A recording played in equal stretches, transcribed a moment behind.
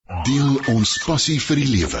Deel ons passie vir die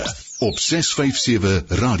lewe op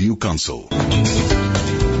 657 Radio Kansel.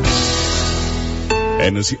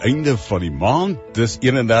 En is die einde van die maand, dis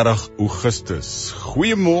 31 Augustus.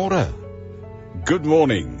 Goeiemôre. Good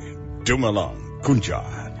morning. Dumalang.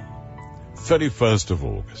 Kunjan. 31st of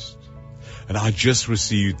August. And I just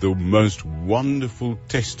received the most wonderful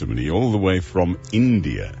testimony all the way from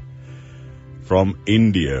India. From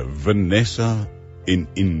India. Vanessa in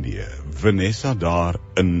India. Vanessa daar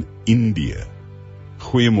in India.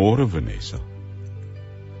 Goeiemôre Vanessa.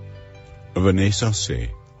 Vanessa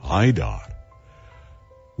sê, hi daar.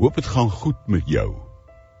 Hoop het gaan goed met jou.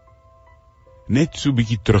 Net so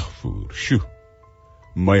bietjie terugvoer. Sjoe.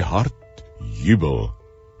 My hart jubel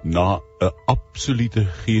na 'n absolute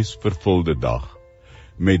geesvervulde dag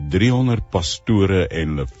met 300 pastore en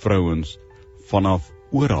hulle vrouens vanaf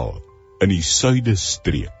oral in die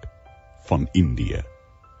suidestreek van Indië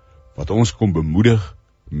wat ons kon bemoedig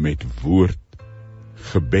met woord,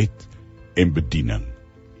 gebed en bediening.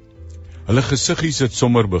 Hulle gesiggies het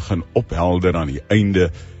sommer begin ophelder aan die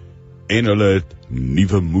einde en hulle het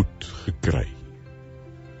nuwe moed gekry.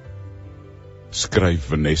 Skryf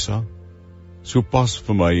Vanessa, so pas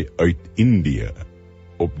vir my uit Indië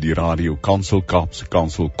op die Radio Kansel Kaapse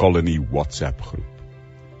Kansel Colony WhatsApp groep.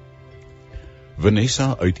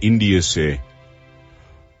 Vanessa uit Indië sê,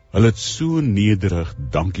 hulle het so nederig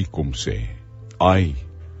dankie kom sê. Ai,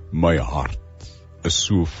 my hart is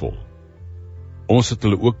so vol. Ons het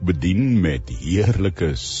hulle ook bedien met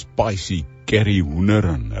heerlike spicy curry hoender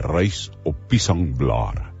en rys op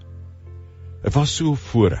piesangblare. Het was so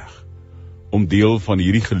voorreg om deel van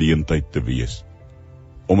hierdie geleentheid te wees,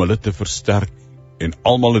 om hulle te versterk en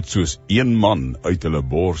almal het soos een man uit hulle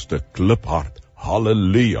borste kliphard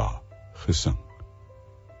halleluja gesing.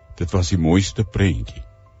 Dit was die mooiste prentjie.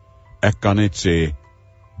 Ek kan net sê,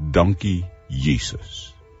 dankie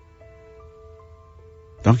Jesus.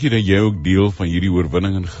 Dankie dat jy ook deel van hierdie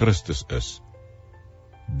oorwinning in Christus is,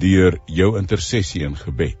 deur jou intersessie en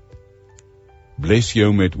gebed. Bless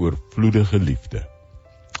jou met oorvloedige liefde.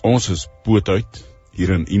 Ons is poot uit,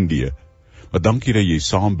 hier in Indië, maar dankie dat jy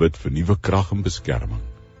saam bid vir nuwe krag en beskerming.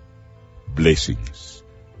 Blessings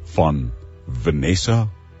van Vanessa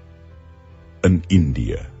in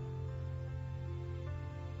Indië.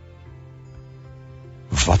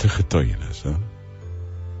 Wat 'n getuienis, hè?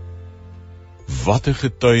 Wat 'n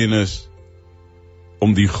getuienis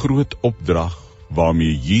om die groot opdrag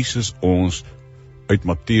waarmee Jesus ons uit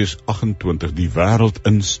Matteus 28 die wêreld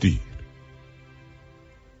instuur,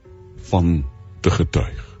 van te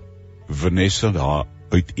getuig. Vanessa daar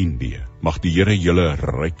uit Indië, mag die Here julle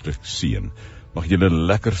ryklik seën, mag julle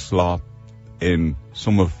lekker slaap en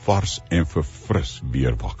sommer vars en verfris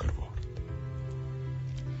weer wakker word.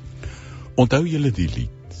 Onthou julle die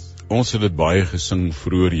lied? Ons het dit baie gesing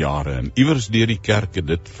vroeër jare en iewers deur die kerk het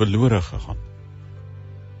dit verlore gegaan.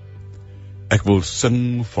 Ek wil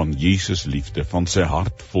sing van Jesus liefde, van sy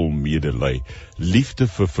hart vol medelij, liefde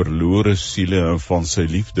vir verlore siele en van sy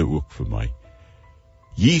liefde ook vir my.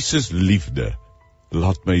 Jesus liefde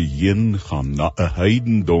laat my heen gaan na 'n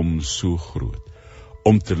heidendom so groot,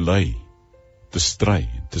 om te ly, te stry,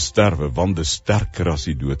 te sterwe, want dis sterker as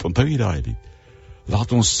die dood. Onthou jy daai lied?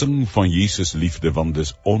 Laat ons sing van Jesus liefde, want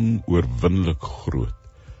dis onoorwinnelik groot.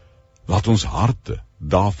 Laat ons harte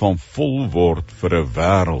daarvan vol word vir 'n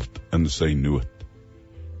wêreld in sy nood.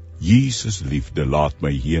 Jesus liefde laat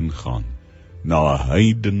my heen gaan na 'n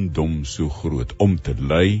heidendom so groot, om te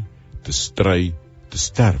ly, te stry, te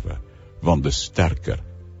sterwe, want dis sterker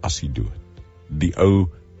as die dood. Die ou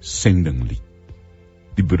sendinglied.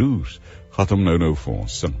 Die broers gaan hom nou vir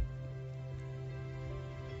ons sing.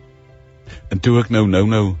 En toe ek nou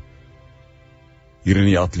hier in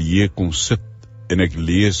die ateljee kon sit en ek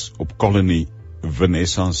lees op Colony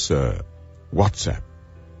Vanessa se WhatsApp,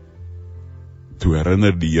 toe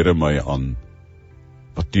herinner die Here my aan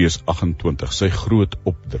Matteus 28, sy groot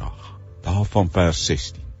opdrag, daarvan vers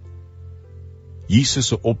 16.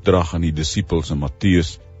 Jesus se opdrag aan die disippels in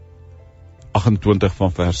Matteus 28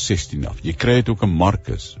 van vers 16 af. Jy kry dit ook in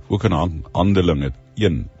Markus, ook in Handelinge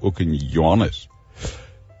 1, ook in Johannes.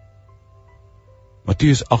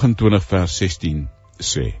 Matteus 28 vers 16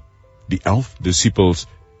 sê, die 11 disippels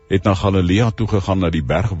het na Galilea toe gegaan, na die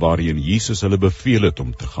berg waarheen Jesus hulle beveel het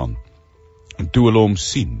om te gaan. En toe hulle hom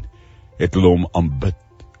sien, het hulle hom aanbid,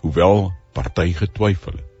 hoewel party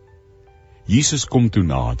getwyfel het. Jesus kom toe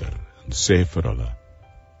nader en sê vir hulle,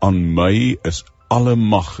 aan my is alle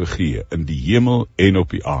mag gegee in die hemel en op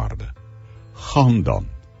die aarde. Gaan dan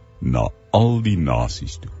na al die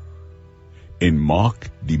nasies toe en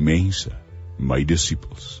maak die mense my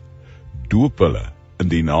disippels. Doop hulle in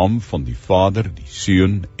die naam van die Vader, die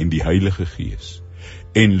Seun en die Heilige Gees,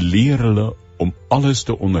 en leer hulle om alles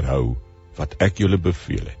te onderhou wat ek julle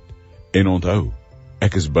beveel het. En onthou,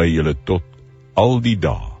 ek is by julle tot al die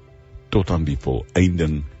dae, tot aan die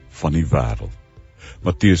volëinding van die wêreld.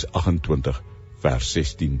 Matteus 28, vers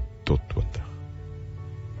 16 tot 20.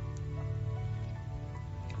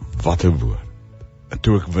 Wat 'n woord. En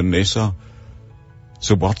toe ek Vanessa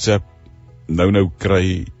so WhatsApp nou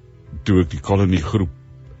kry, toe ek die kolonie groep,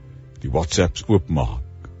 die WhatsApps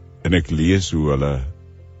oopmaak, en ek lees hoe hulle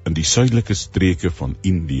in die suidelike streke van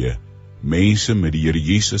Indië mense met die Here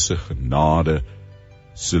Jesus se genade,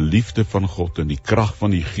 se liefde van God en die krag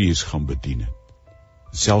van die Gees gaan bedien het.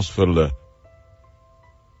 Selfs vir hulle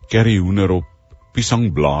curryhoender op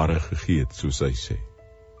piesangblare gegee het, soos hy sê.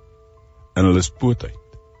 En hulle spoot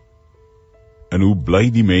uit. En hoe bly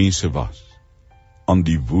die mense was aan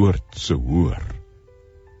die woord se hoor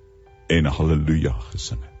en halleluja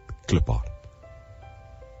gesing het, kliphard.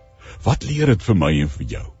 Wat leer dit vir my en vir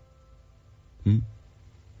jou?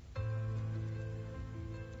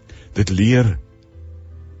 Dit leer,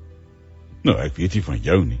 nou ek weet nie van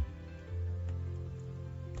jou nie,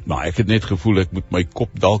 maar ek het net gevoel ek moet my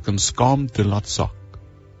kop dalk in skaamte laat sak.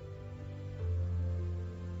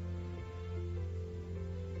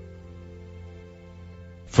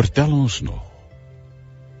 Vertel ons nog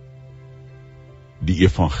die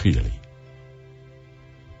evangelie,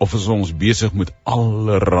 of is ons besig met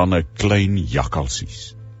allerlei klein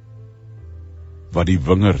jakkalsies wat die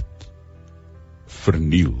wingerd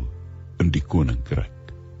verniel in die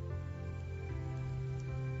koninkryk.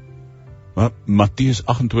 Maar Matteus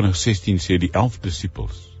 28:16 sê die 11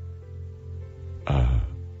 disippels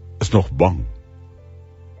is nog bang.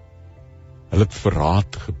 Hulle het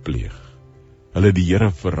verraad gepleeg. Hulle het die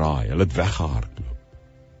Here verraai, hulle het weggehardloop.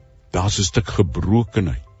 Daar's 'n stuk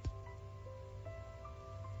gebrokenheid.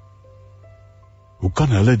 Hoe kan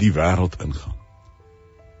hulle die wêreld ingaan?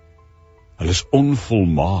 Hulle is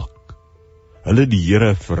onvolmaak. Hulle die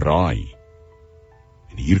Here verraai.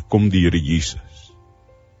 En hier kom die Here Jesus.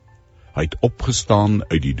 Hy het opgestaan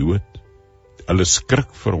uit die dood. Hulle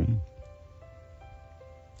skrik vir hom.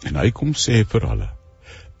 En hy kom sê vir hulle,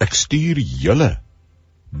 ek stuur julle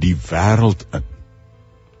die wêreld in.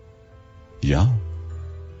 Ja,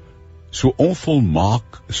 so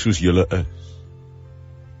onvolmaak soos julle is.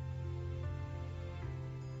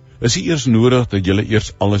 Is nie eers nodig dat julle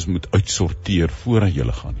eers alles moet uitsorteer voordat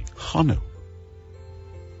julle gaan nie. Gaan nou.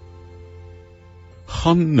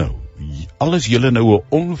 Gaan nou. Alles julle nou 'n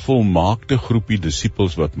onvolmaakte groepie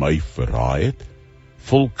disippels wat my verraai het,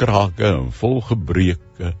 vol krake en vol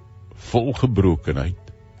gebreke, vol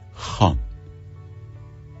gebrokenheid, gaan.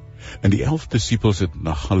 En die 11 disippels het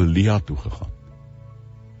na Galilea toe gegaan.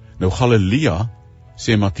 Nou Galilea,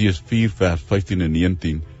 sê Matteus 4 vers 15 en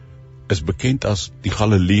 19, is bekend as die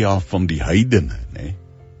Galilea van die heidene, né?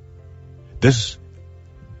 Dis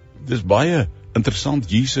baie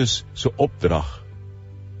interessant, Jesus se opdrag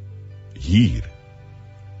hier,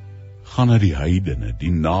 gaan na die heidene,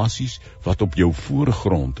 die nasies wat op jou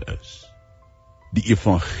voorgrond is, die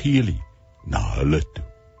evangelie na hulle toe,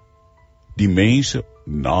 die mense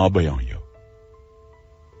naby aan jou.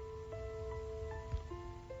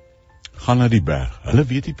 Gaan na die berg, hulle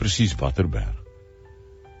weet nie presies watter berg.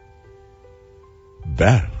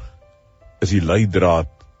 Berg is die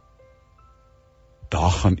leidraad,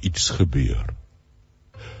 daar gaan iets gebeur.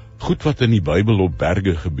 Goed wat in die Bybel op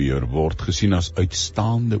berge gebeur, word gesien as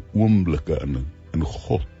uitstaande oomblikke in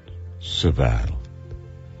God se wêreld.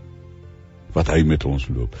 Wat hy met ons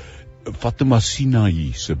loop. Vat die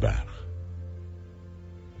Sinai se berg.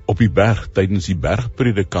 Op die berg, tydens die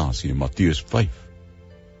bergpredikasie in Matteus 5.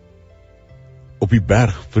 Op die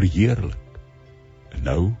berg verheerlik. En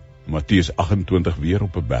nou, Matteus 28 weer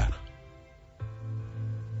op 'n berg.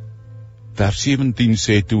 Vers 17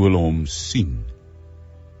 sê, toe hulle hom sien,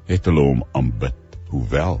 het hulle hom aanbid,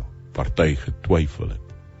 hoewel party getwyfel het.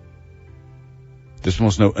 Dis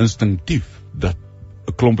ons nou instinktief, dat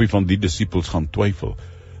 'n klompie van die disippels gaan twyfel.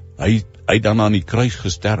 Hy dan aan die kruis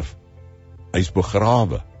gesterf, hy's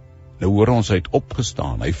begrawe, nou hoor ons hy het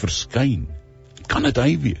opgestaan, hy verskyn, kan dit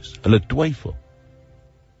hy wees? Hulle twyfel,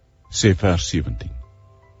 sê vers 17.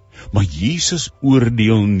 Maar Jesus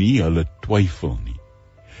oordeel nie hulle twyfel nie.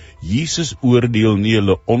 Jesus oordeel nie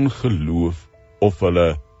hulle ongeloof of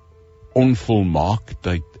hulle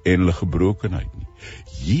onvolmaaktheid en hulle gebrokenheid nie.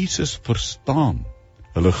 Jesus verstaan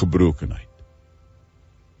hulle gebrokenheid.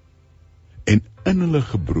 En in hulle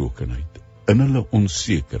gebrokenheid, in hulle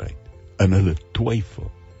onsekerheid, in hulle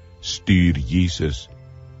twyfel, stuur Jesus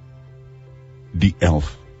die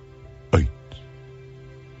 11 uit.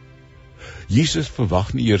 Jesus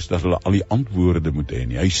verwag nie eers dat hulle al die antwoorde moet hê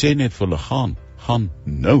nie. Hy sê net vir hulle, gaan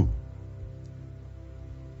nou.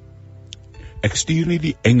 Ek stuur nie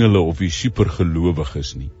die engele of die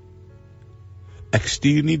supergelowiges nie. Ek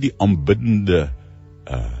stuur nie die aanbiddende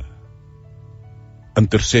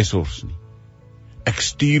intercessors nie. Ek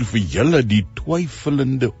stuur vir julle die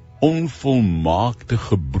twyfelende, onvolmaakte,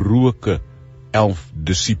 gebroke 11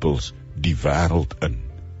 disippels die wêreld in.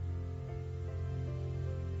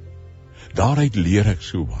 Daaruit leer ek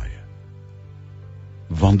so baie,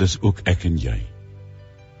 want dis ook ek en jy.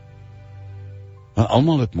 Want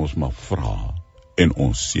almal het mos maar vra en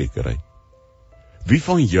onsekerheid. Wie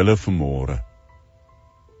van julle vanmôre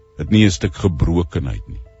het nie 'n stuk gebrokenheid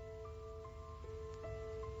nie?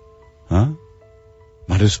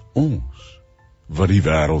 Maar dis ons wat die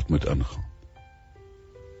wêreld moet ingaan.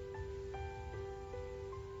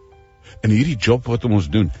 En hierdie job wat ons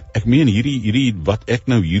doen, ek meen hierdie wat ek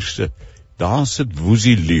nou hier sit, daar sit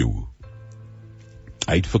Woesie Leeu.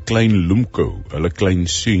 Hy het vir klein Loemko, hulle klein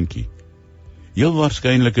seentjie. Heel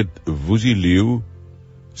waarskynlik het Woesie Leeu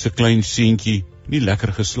se klein seentjie nie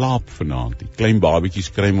lekker geslaap vanaand nie. Klein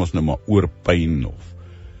babietjies kry mos nou maar oorpyn of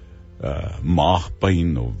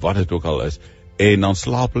maagpyn of wat dit ook al is, en dan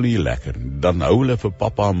slaap hulle nie lekker. Dan hou hulle vir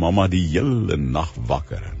pappa en mamma die hele nag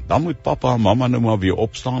wakker. Dan moet pappa en mamma nou maar weer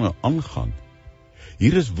opstaan en aangaan.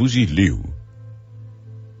 Hier is Woesie Leeu.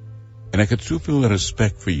 En ek het soveel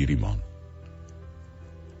respek vir hierdie man.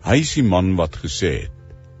 Hy is die man wat gesê het,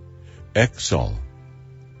 ek sal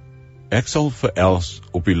vir Els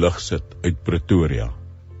op die lug sit uit Pretoria,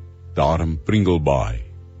 daar in Pringle Bay,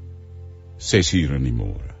 6:00 in die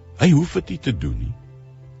môre. Hy hoef dit nie te doen nie.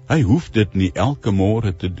 Hy hoef dit nie elke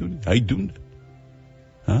môre te doen. Hy doen dit.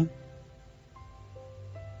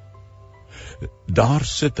 Daar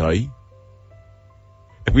sit hy.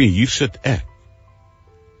 Ek weet, hier sit ek.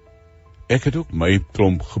 Ek het ook my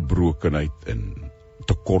klomp gebrokenheid en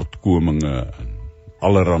tekortkominge en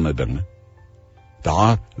allerhande dinge.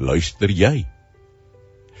 Daar luister jy.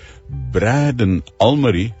 Brad en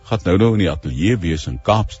Almarie gaan nou in die ateljee wees in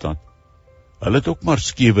Kaapstad. Hulle het ook maar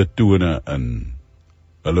skewe tone in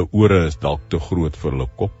hulle ore is dalk te groot vir hulle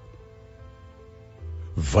kop.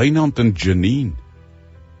 Wynand en Janine,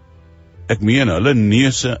 ek meen hulle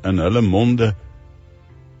neuse en hulle monde,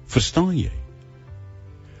 verstaan jy?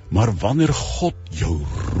 Maar wanneer God jou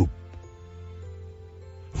roep,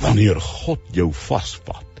 wanneer God jou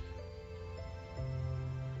vasvat,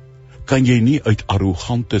 kan jy nie uit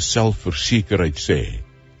arrogante selfversekerheid sê,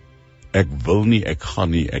 ek wil nie, ek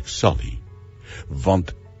gaan nie, ek sal nie,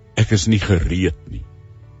 want ek is nie gereed nie.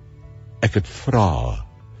 Ek het vra,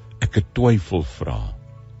 ek het twyfel vra.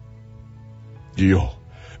 Ja,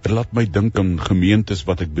 dit laat my dink aan gemeentes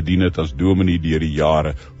wat ek bedien het as dominee deur die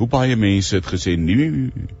jare. Hoe baie mense het gesê,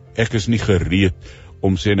 nee, ek is nie gereed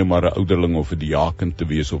om sê nou maar 'n ouderling of 'n diaken te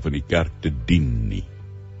wees of in die kerk te dien nie.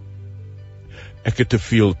 Ek het te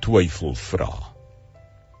veel twyfel vra.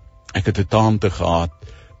 Ek het 'n tante gehad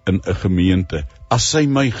in 'n gemeente. As sy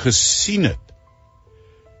my gesien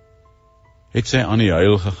het sy aan die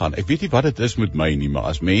huil gegaan. Ek weet nie wat dit is met my nie, maar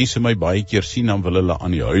as mense my baie keer sien, dan wil hulle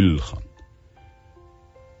aan die huil gaan.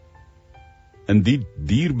 En die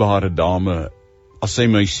dierbare dame, as sy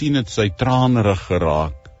my sien, het sy tranerig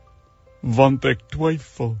geraak, want ek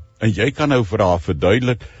twyfel. En jy kan nou vir haar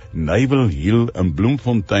verduidelik, Nybel Hill in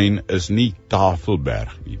Bloemfontein is nie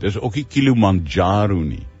Tafelberg nie, dis ook nie Kilimanjaro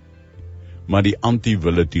nie, maar die anti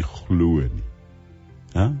wil dit nie glo nie.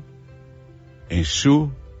 En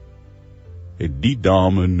so het die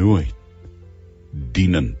dame nooit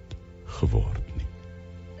dienend geword nie.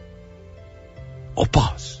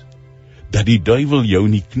 Oppas, dat die duiwel jou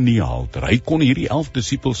nie kniehalter. Hy kon hierdie 11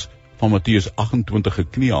 disippels van Matteus 28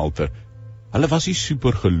 gekniehalter. Hulle was nie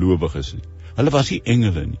supergelowiges nie. Hulle was nie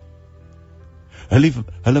engele nie.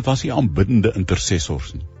 Hulle was nie aanbiddende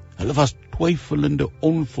intercessors nie. Hulle was twyfelende,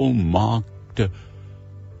 onvolmaakte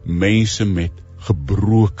mense met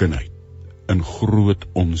gebrokenheid en groot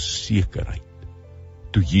onsekerheid.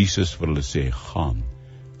 Toe Jesus vir hulle sê, gaan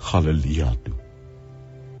Galilea toe.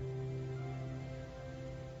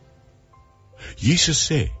 Jesus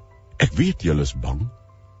sê, ek weet julle is bang,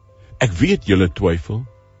 ek weet julle twyfel,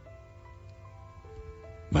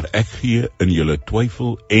 maar ek gee in julle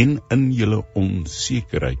twyfel en in julle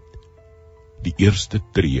onsekerheid die eerste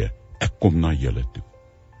tree, ek kom na julle toe.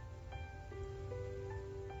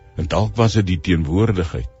 En dalk was dit die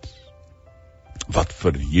teenwoordigheid wat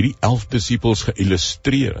vir hierdie 11 disippels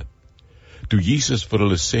geïllustreer het, toe Jesus vir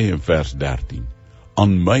hulle sê in vers 13,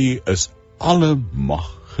 aan my is alle mag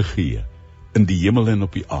gegee, in die hemel en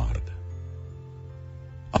op die aarde.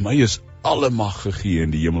 Aan my is alle mag gegee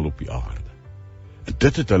in die hemel op die aarde. En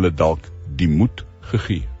dit het hulle dalk die moed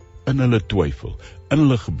gegee, in hulle twyfel, in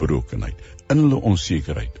hulle gebrokenheid, in hulle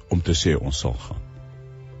onsekerheid, om te sê ons sal gaan.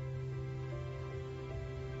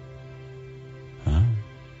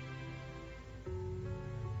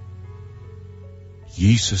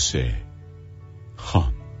 Jesus sê,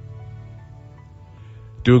 gaan.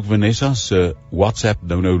 Toe ek Vanessa se WhatsApp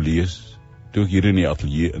nou lees, toe ek hier in die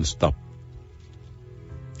ateljee instap,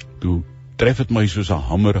 toe tref het my soos 'n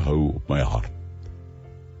hamer hou op my hart.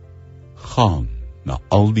 Gaan na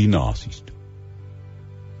al die nasies toe.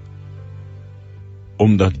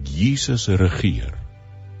 Omdat Jesus regeer.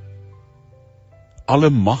 Alle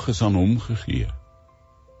mag is aan hom gegee,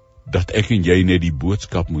 dat ek en jy net die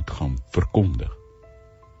boodskap moet gaan verkondig.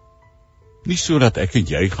 Nie sodat ek en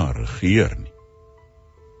jy gaan regeer nie.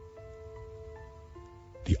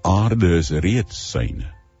 Die aarde is reeds syne.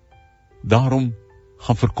 Daarom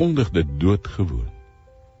gaan verkondig dit doodgewoon.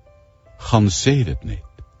 Gaan sê dit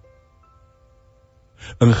net.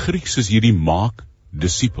 In Grieks is hierdie maak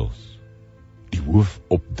disippels, die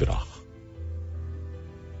hoofopdrag.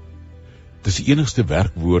 Dis die enigste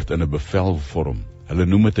werkwoord in 'n bevelvorm. Hulle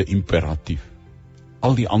noem dit 'n imperatief.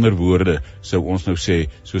 Al die ander woorde sou ons nou sê,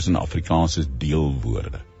 soos in Afrikaans is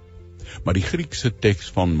deelwoorde. Maar die Griekse teks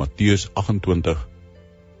van Matteus 28,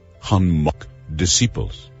 gaan maak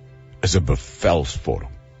disippels, is 'n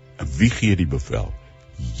bevelsvorm. En wie gee die bevel?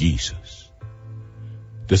 Jesus.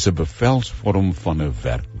 Dis 'n bevelsvorm van 'n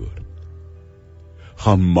werkwoord.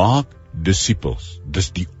 Gaan maak disippels,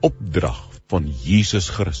 dis die opdrag van Jesus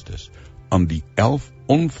Christus aan die 11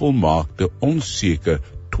 onvolmaakte, onseker,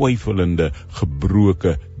 twyfelende,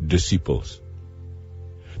 gebroke disippels.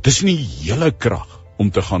 Dis nie julle krag om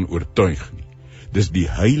te gaan oortuig nie. Dis die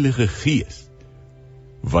Heilige Gees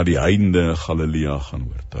wat die heidene in Galilea gaan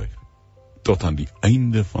oortuig, tot aan die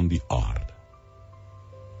einde van die aarde.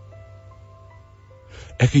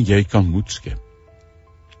 Ek en jy kan moed skep,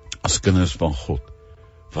 as kinders van God,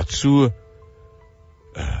 wat so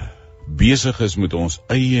besig is met ons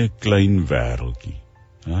eie klein wêreldjie.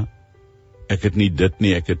 Ek het nie dit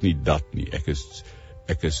nie, ek het nie dat nie, ek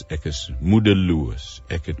is moedeloos,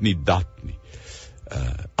 ek het nie dat nie.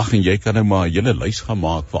 Ag, en jy kan nou maar 'n hele lys gaan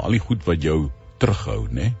maak van al die goed wat jou terughou,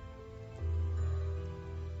 né?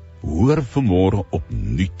 Hoor vanmôre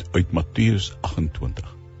opnuut uit Matteus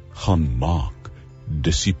 28, gaan maak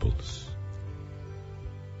disippels.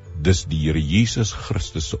 Dis die Here Jesus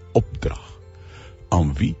Christus se opdrag.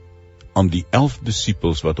 Aan wie? Aan die 11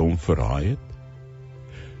 disippels wat hom verraai het,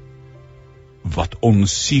 wat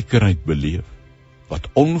onsekerheid beleef, wat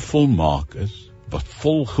onvolmaak is, wat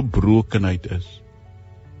vol gebrokenheid is,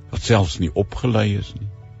 wat selfs nie opgelei is nie.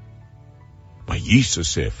 Maar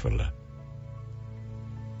Jesus sê vir hulle,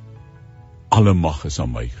 alle mag is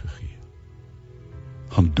aan my gegee.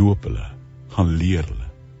 Gaan doop hulle, gaan leer hulle.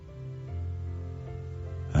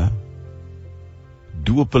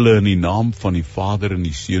 Doop hulle in die naam van die Vader en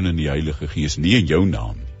die Seun en die Heilige Gees, nie in jou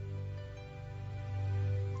naam nie.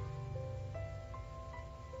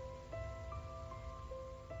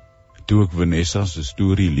 Toe ek Vanessa se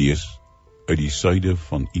storie lees uit die suide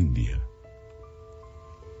van Indië,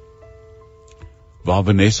 waar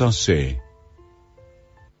Vanessa sê,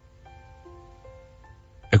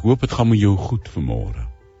 ek hoop het gaan met jou goed vanmôre.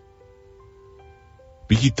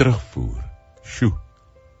 Bietjie terugvoer. Sjoe,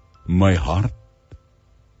 my hart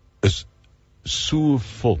is so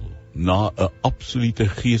vol na 'n absolute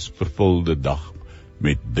geesvervulde dag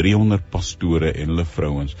met 300 pastore en hulle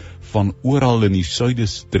vrouens van oral in die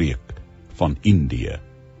suidestreek van Indië,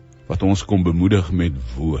 wat ons kom bemoedig met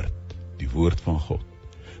woord, die woord van God,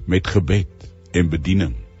 met gebed en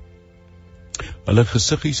bediening. Hulle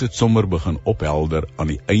gesiggies het sommer begin ophelder aan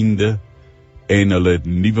die einde en hulle het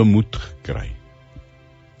nuwe moed gekry.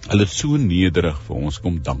 Hulle het so nederig vir ons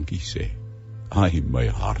kom dankie sê. Ai, my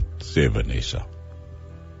hart, sê Vanessa.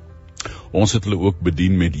 Ons het hulle ook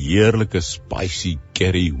bedien met heerlike spicy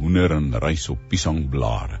curry hoender en rys op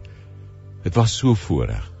piesangblare. Dit was so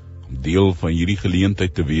voorreg om deel van hierdie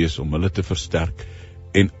geleentheid te wees om hulle te versterk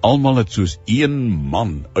en almal het soos een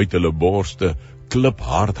man uit hulle borste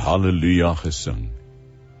kliphard halleluja gesing.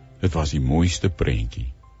 Dit was die mooiste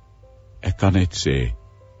prentjie. Ek kan net sê,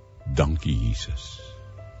 dankie Jesus.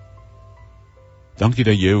 Dankie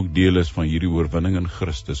dat jy ook deel is van hierdie oorwinning in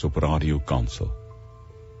Christus op Radio Kansel.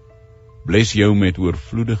 Bless jou met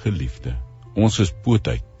oorvloedige liefde. Ons is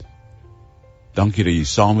pootheid. Dankie dat jy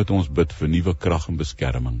saam met ons bid vir nuwe krag en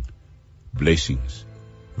beskerming. Blessings,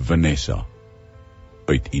 Vanessa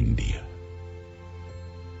uit Indië.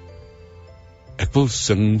 Ek wil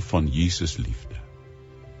sing van Jesus liefde.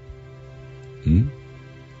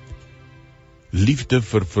 liefde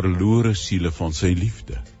vir verlore siele van sy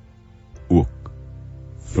liefde. Ook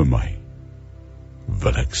vir my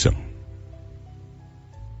wil ek sing.